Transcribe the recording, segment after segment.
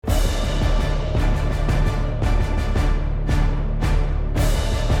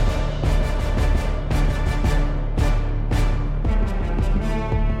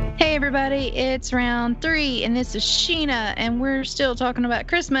everybody. It's round 3, and this is Sheena, and we're still talking about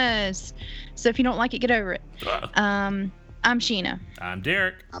Christmas. So if you don't like it, get over it. I'm Sheena. I'm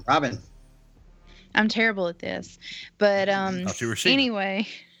Derek. I'm Robin. I'm terrible at this. But Thought you were Sheena. Anyway,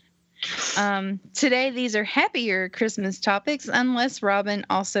 today these are happier Christmas topics, unless Robin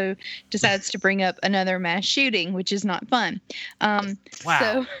also decides to bring up another mass shooting, which is not fun. Wow.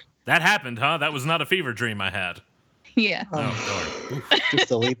 So, that happened, huh? That was not a fever dream I had. yeah. Oh, Lord. Just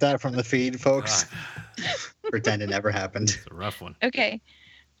delete that from the feed, folks. Pretend it never happened. It's a rough one. Okay.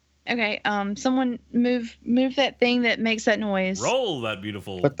 Someone move that thing that makes that noise. Roll that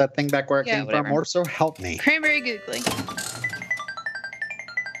beautiful. Put that thing back where it came whatever. from, or so help me. Cranberry googly.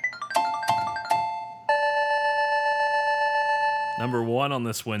 Number 1 on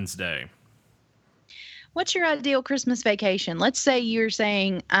this Wednesday. What's your ideal Christmas vacation? Let's say you're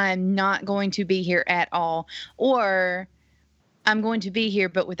saying I'm not going to be here at all, or I'm going to be here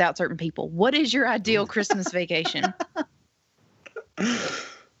but without certain people. What is your ideal Christmas vacation?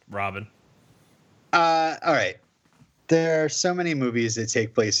 Robin. All right. There are so many movies that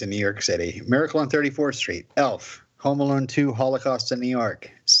take place in New York City. Miracle on 34th Street, Elf, Home Alone 2, Holocaust in New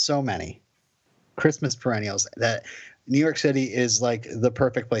York. So many. Christmas perennials. That New York City is like the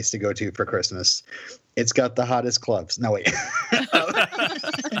perfect place to go to for Christmas. It's got the hottest clubs. No, wait.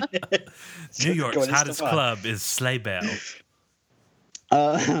 New York's hottest club is Sleigh Bell.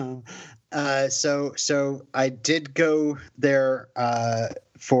 So I did go there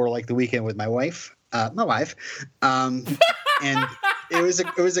for like the weekend with my wife, and it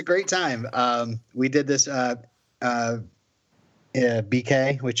was a great time. We did this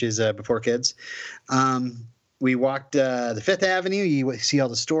BK, which is before kids. We walked the Fifth Avenue. You see all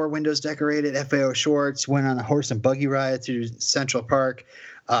the store windows decorated. FAO Schwartz. Went on a horse and buggy ride through Central Park.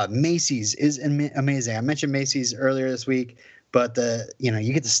 Macy's is amazing. I mentioned Macy's earlier this week, but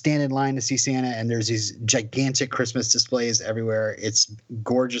you get to stand in line to see Santa, and there's these gigantic Christmas displays everywhere. It's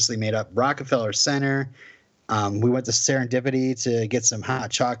gorgeously made up. Rockefeller Center. We went to Serendipity to get some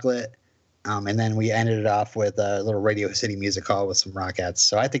hot chocolate, and then we ended it off with a little Radio City Music Hall with some Rockettes.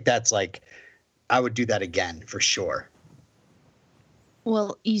 So I think that's like. I would do that again for sure.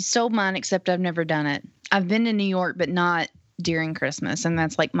 Well, you stole mine, except I've never done it. I've been to New York, but not during Christmas, and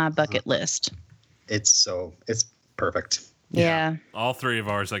that's like my bucket list. It's perfect. Yeah. All three of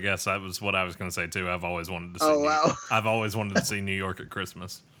ours, I guess. That was what I was going to say too. I've always wanted to see. I've always wanted to see New York at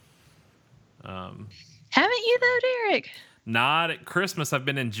Christmas. Haven't you though, Derek? Not at Christmas. I've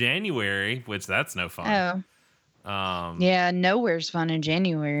been in January, which that's no fun. Oh. Yeah, nowhere's fun in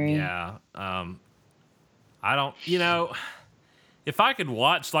January. Yeah. I don't, if I could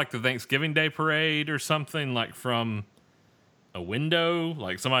watch like the Thanksgiving Day parade or something like from a window,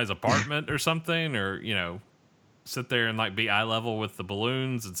 like somebody's apartment or something, or, sit there and like be eye level with the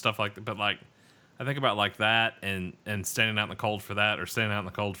balloons and stuff like that. But like, I think about like that and standing out in the cold for that, or standing out in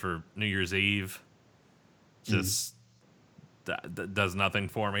the cold for New Year's Eve. Just, that does nothing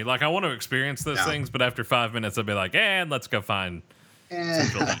for me. Like, I want to experience those things, but after 5 minutes, I'll be like, let's go find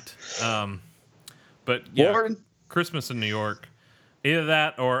Central Heat. But yeah, Lord. Christmas in New York, either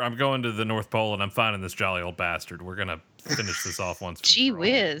that or I'm going to the North Pole and I'm finding this jolly old bastard. We're going to finish this off once. Gee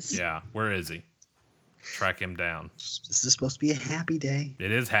whiz. Yeah, where is he? Track him down. This is supposed to be a happy day.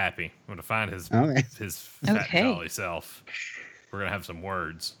 It is happy. I'm going to find his fat jolly self. We're going to have some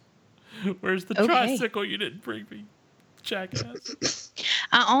words. Where's the tricycle you didn't bring me? Jackass.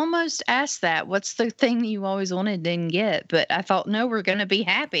 I almost asked that. What's the thing that you always wanted didn't get? But I thought, no, we're going to be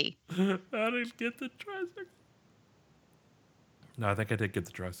happy. I didn't get the tricycle. No, I think I did get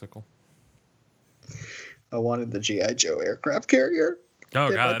the tricycle. I wanted the G.I. Joe aircraft carrier. Oh,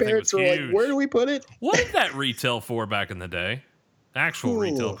 and God, my that thing parents was were huge. like, where do we put it? What did that retail for back in the day? Actual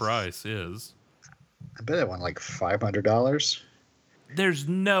retail price is. I bet it went like $500. There's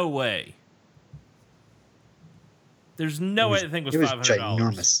no way. There's no way the thing was $500. It was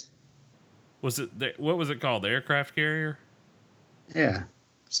ginormous. Was it? What was it called? The aircraft carrier? Yeah,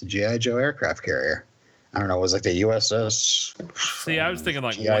 it's a G.I. Joe aircraft carrier. I don't know. It was like the USS. See, I was thinking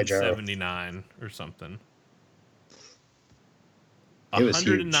like $179 or something. It was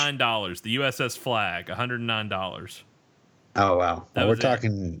 $109. The USS Flag, $109. Oh wow! That we're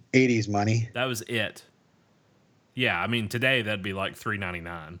talking 80s money. That was it. Yeah, I mean today that'd be like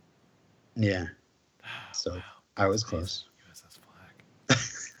 $399. Yeah. So wow. I was close. USS Flag.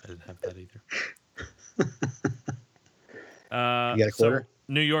 I didn't have that either. You got a quarter?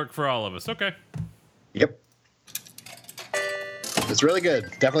 So New York for all of us. Okay. Yep. It's really good.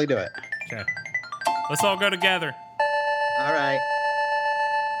 Definitely do it. Okay. Let's all go together. All right.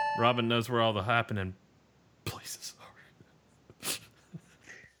 Robin knows where all the happening places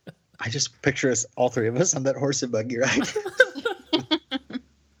I just picture us, all three of us, on that horse and buggy ride.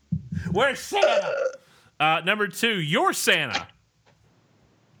 Where's Santa? Number 2, you're Santa.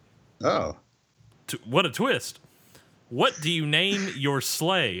 Oh. What a twist. What do you name your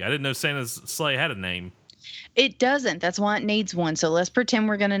sleigh? I didn't know Santa's sleigh had a name. It doesn't. That's why it needs one. So let's pretend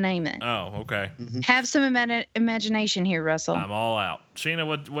we're going to name it. Oh, okay. Have some imagination here, Russell. I'm all out.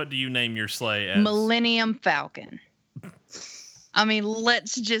 Sheena, what do you name your sleigh as? Millennium Falcon. I mean,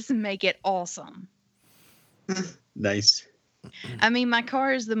 let's just make it awesome. Nice. I mean, my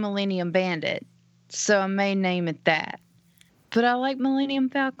car is the Millennium Bandit, so I may name it that. But I like Millennium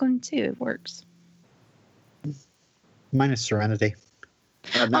Falcon too. It works. Mine is Serenity.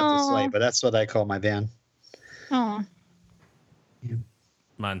 Not the sleigh, but that's what I call my van. Oh,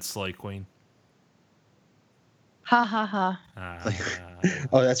 Mine's Sleigh Queen. ha ha ha.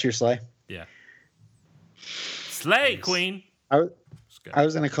 Oh, that's your sleigh? Yeah. Sleigh Queen. I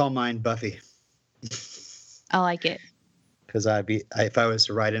was going to call mine Buffy. I like it. Because if I was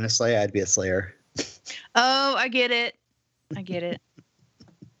to ride in a sleigh, I'd be a slayer. Oh, I get it. I get it.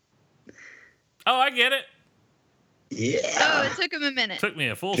 Oh, I get it. Yeah. Oh, it took him a minute. Took me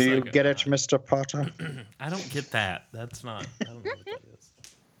a full Do you second. get it, Mr. Potter? I don't get that. That's not. I don't know what that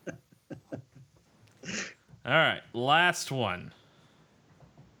is. All right, last one.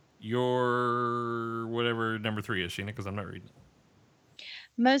 Your whatever number 3 is, Sheena, because I'm not reading it.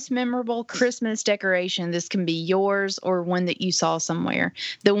 Most memorable Christmas decoration. This can be yours or one that you saw somewhere.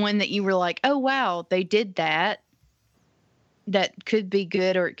 The one that you were like, oh, wow, they did that. That could be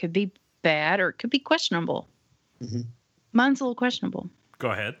good or it could be bad or it could be questionable. Mm-hmm. Mine's a little questionable. Go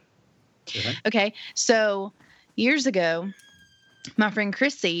ahead. Okay, so years ago, my friend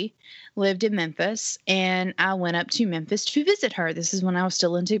Chrissy lived in Memphis, and I went up to Memphis to visit her. This is when I was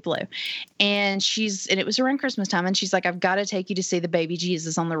still in Tupelo. And it was around Christmas time, and she's like, I've got to take you to see the baby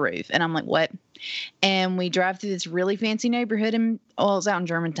Jesus on the roof. And I'm like, what? And we drive through this really fancy neighborhood it was out in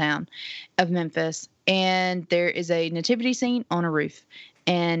Germantown of Memphis, and there is a nativity scene on a roof.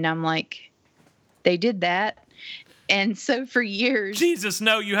 And I'm like, they did that. And so for years, Jesus,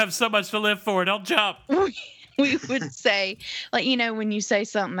 no, you have so much to live for. Don't jump. we would say, like, when you say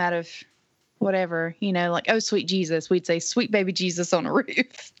something out of whatever, like, oh, sweet Jesus, we'd say, sweet baby Jesus on a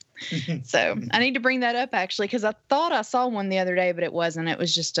roof. So I need to bring that up, actually, because I thought I saw one the other day, but it wasn't. It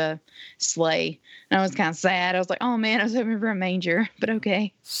was just a sleigh. And I was kind of sad. I was like, oh, man, I was hoping for a manger, but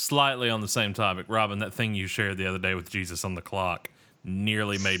okay. Slightly on the same topic, Robin, that thing you shared the other day with Jesus on the clock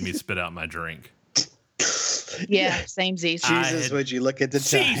nearly made me spit out my drink. Yeah, same Z's. Jesus, would you look at the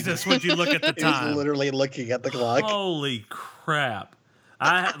time? Jesus, would you look at the He was time? literally looking at the clock. Holy crap.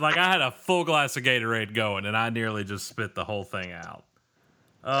 I had a full glass of Gatorade going, and I nearly just spit the whole thing out.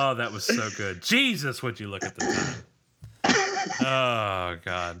 Oh, that was so good. Jesus, would you look at the time? Oh,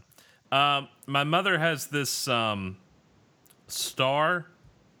 God. My mother has this star.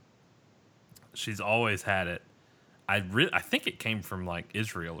 She's always had it. I think it came from, like,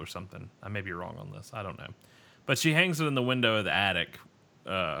 Israel or something. I may be wrong on this. I don't know. But she hangs it in the window of the attic.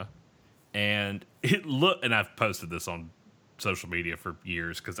 And and I've posted this on social media for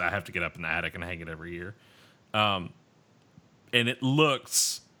years because I have to get up in the attic and hang it every year. And it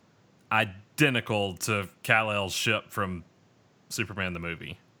looks identical to Kal-El's ship from Superman the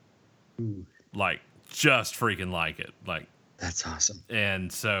movie. Ooh. Like, just freaking like it. Like, that's awesome.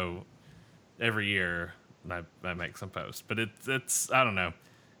 And so every year I make some posts, but it's I don't know.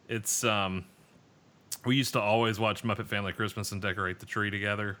 It's we used to always watch Muppet Family Christmas and decorate the tree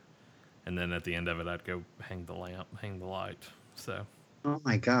together, and then at the end of it, I'd go hang the light. So, oh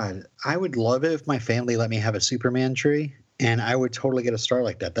my God, I would love it if my family let me have a Superman tree, and I would totally get a star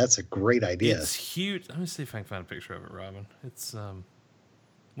like that. That's a great idea. It's huge. Let me see if I can find a picture of it, Robin. It's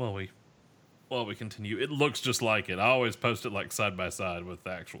while we continue, it looks just like it. I always post it like side by side with the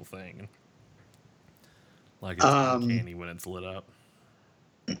actual thing. Like it's uncanny when it's lit up.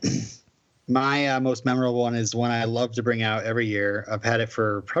 My most memorable one is one I love to bring out every year. I've had it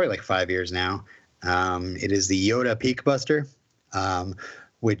for probably like 5 years now. It is the Yoda Peak Buster,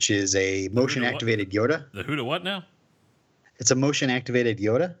 which is a motion-activated Yoda. The who to what now? It's a motion-activated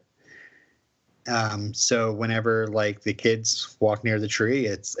Yoda. So whenever like the kids walk near the tree,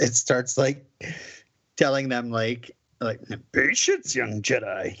 it starts like telling them like patience, young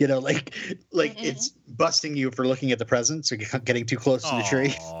Jedi. It's busting you for looking at the presents or getting too close to the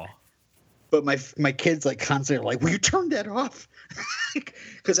tree. But my kids like constantly are like, will you turn that off?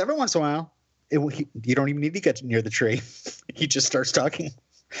 Because every once in a while, you don't even need to get near the tree. He just starts talking,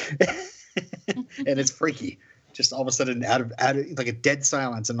 and it's freaky. Just all of a sudden, out of like a dead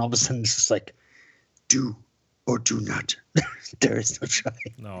silence, and all of a sudden, it's just like, do or do not. There is no try.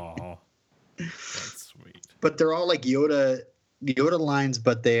 No, that's sweet. But they're all like Yoda lines,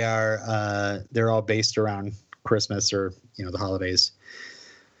 but they're all based around Christmas or the holidays.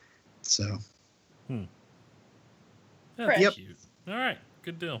 So. That's Yep. cute. All right,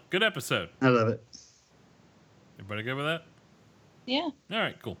 good deal. Good episode. I love it. Everybody good with that? Yeah. All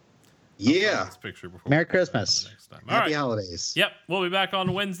right, cool. Yeah. This picture before Merry we go on Christmas. the next time. All Happy right. holidays. Yep, we'll be back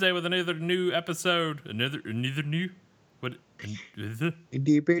on Wednesday with another new episode. Another new? What?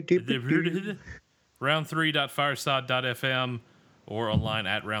 round3.fireside.fm or online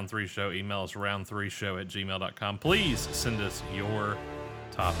at round3show. Email us round3show@gmail.com. Please send us your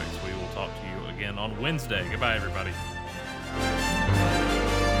topics. We will talk to you again on Wednesday. Goodbye, everybody.